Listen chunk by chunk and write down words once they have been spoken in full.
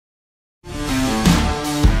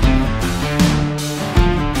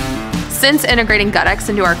Since integrating GutX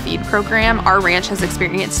into our feed program, our ranch has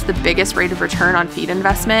experienced the biggest rate of return on feed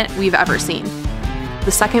investment we've ever seen.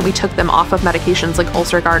 The second we took them off of medications like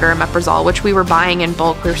UlcerGuard or omeprazole, which we were buying in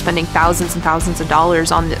bulk, we were spending thousands and thousands of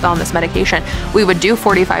dollars on this medication, we would do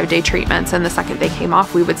 45-day treatments, and the second they came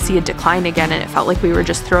off, we would see a decline again, and it felt like we were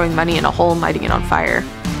just throwing money in a hole and lighting it on fire.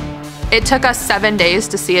 It took us 7 days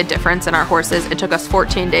to see a difference in our horses. It took us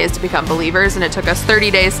 14 days to become believers, and it took us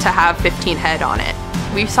 30 days to have 15 head on it.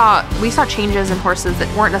 We saw changes in horses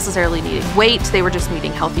that weren't necessarily needing weight, they were just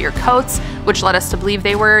needing healthier coats, which led us to believe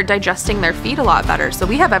they were digesting their feed a lot better. So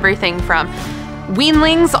we have everything from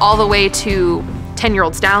weanlings all the way to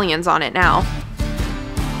 10-year-old stallions on it now.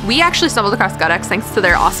 We actually stumbled across GutX thanks to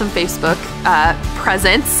their awesome Facebook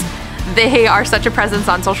presence. They are such a presence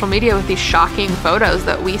on social media with these shocking photos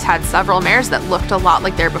that we had several mares that looked a lot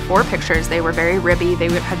like their before pictures. They were very ribby, they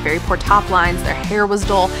had very poor top lines, their hair was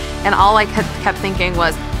dull, and all I kept thinking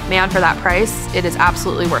was, man, for that price, it is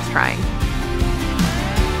absolutely worth trying.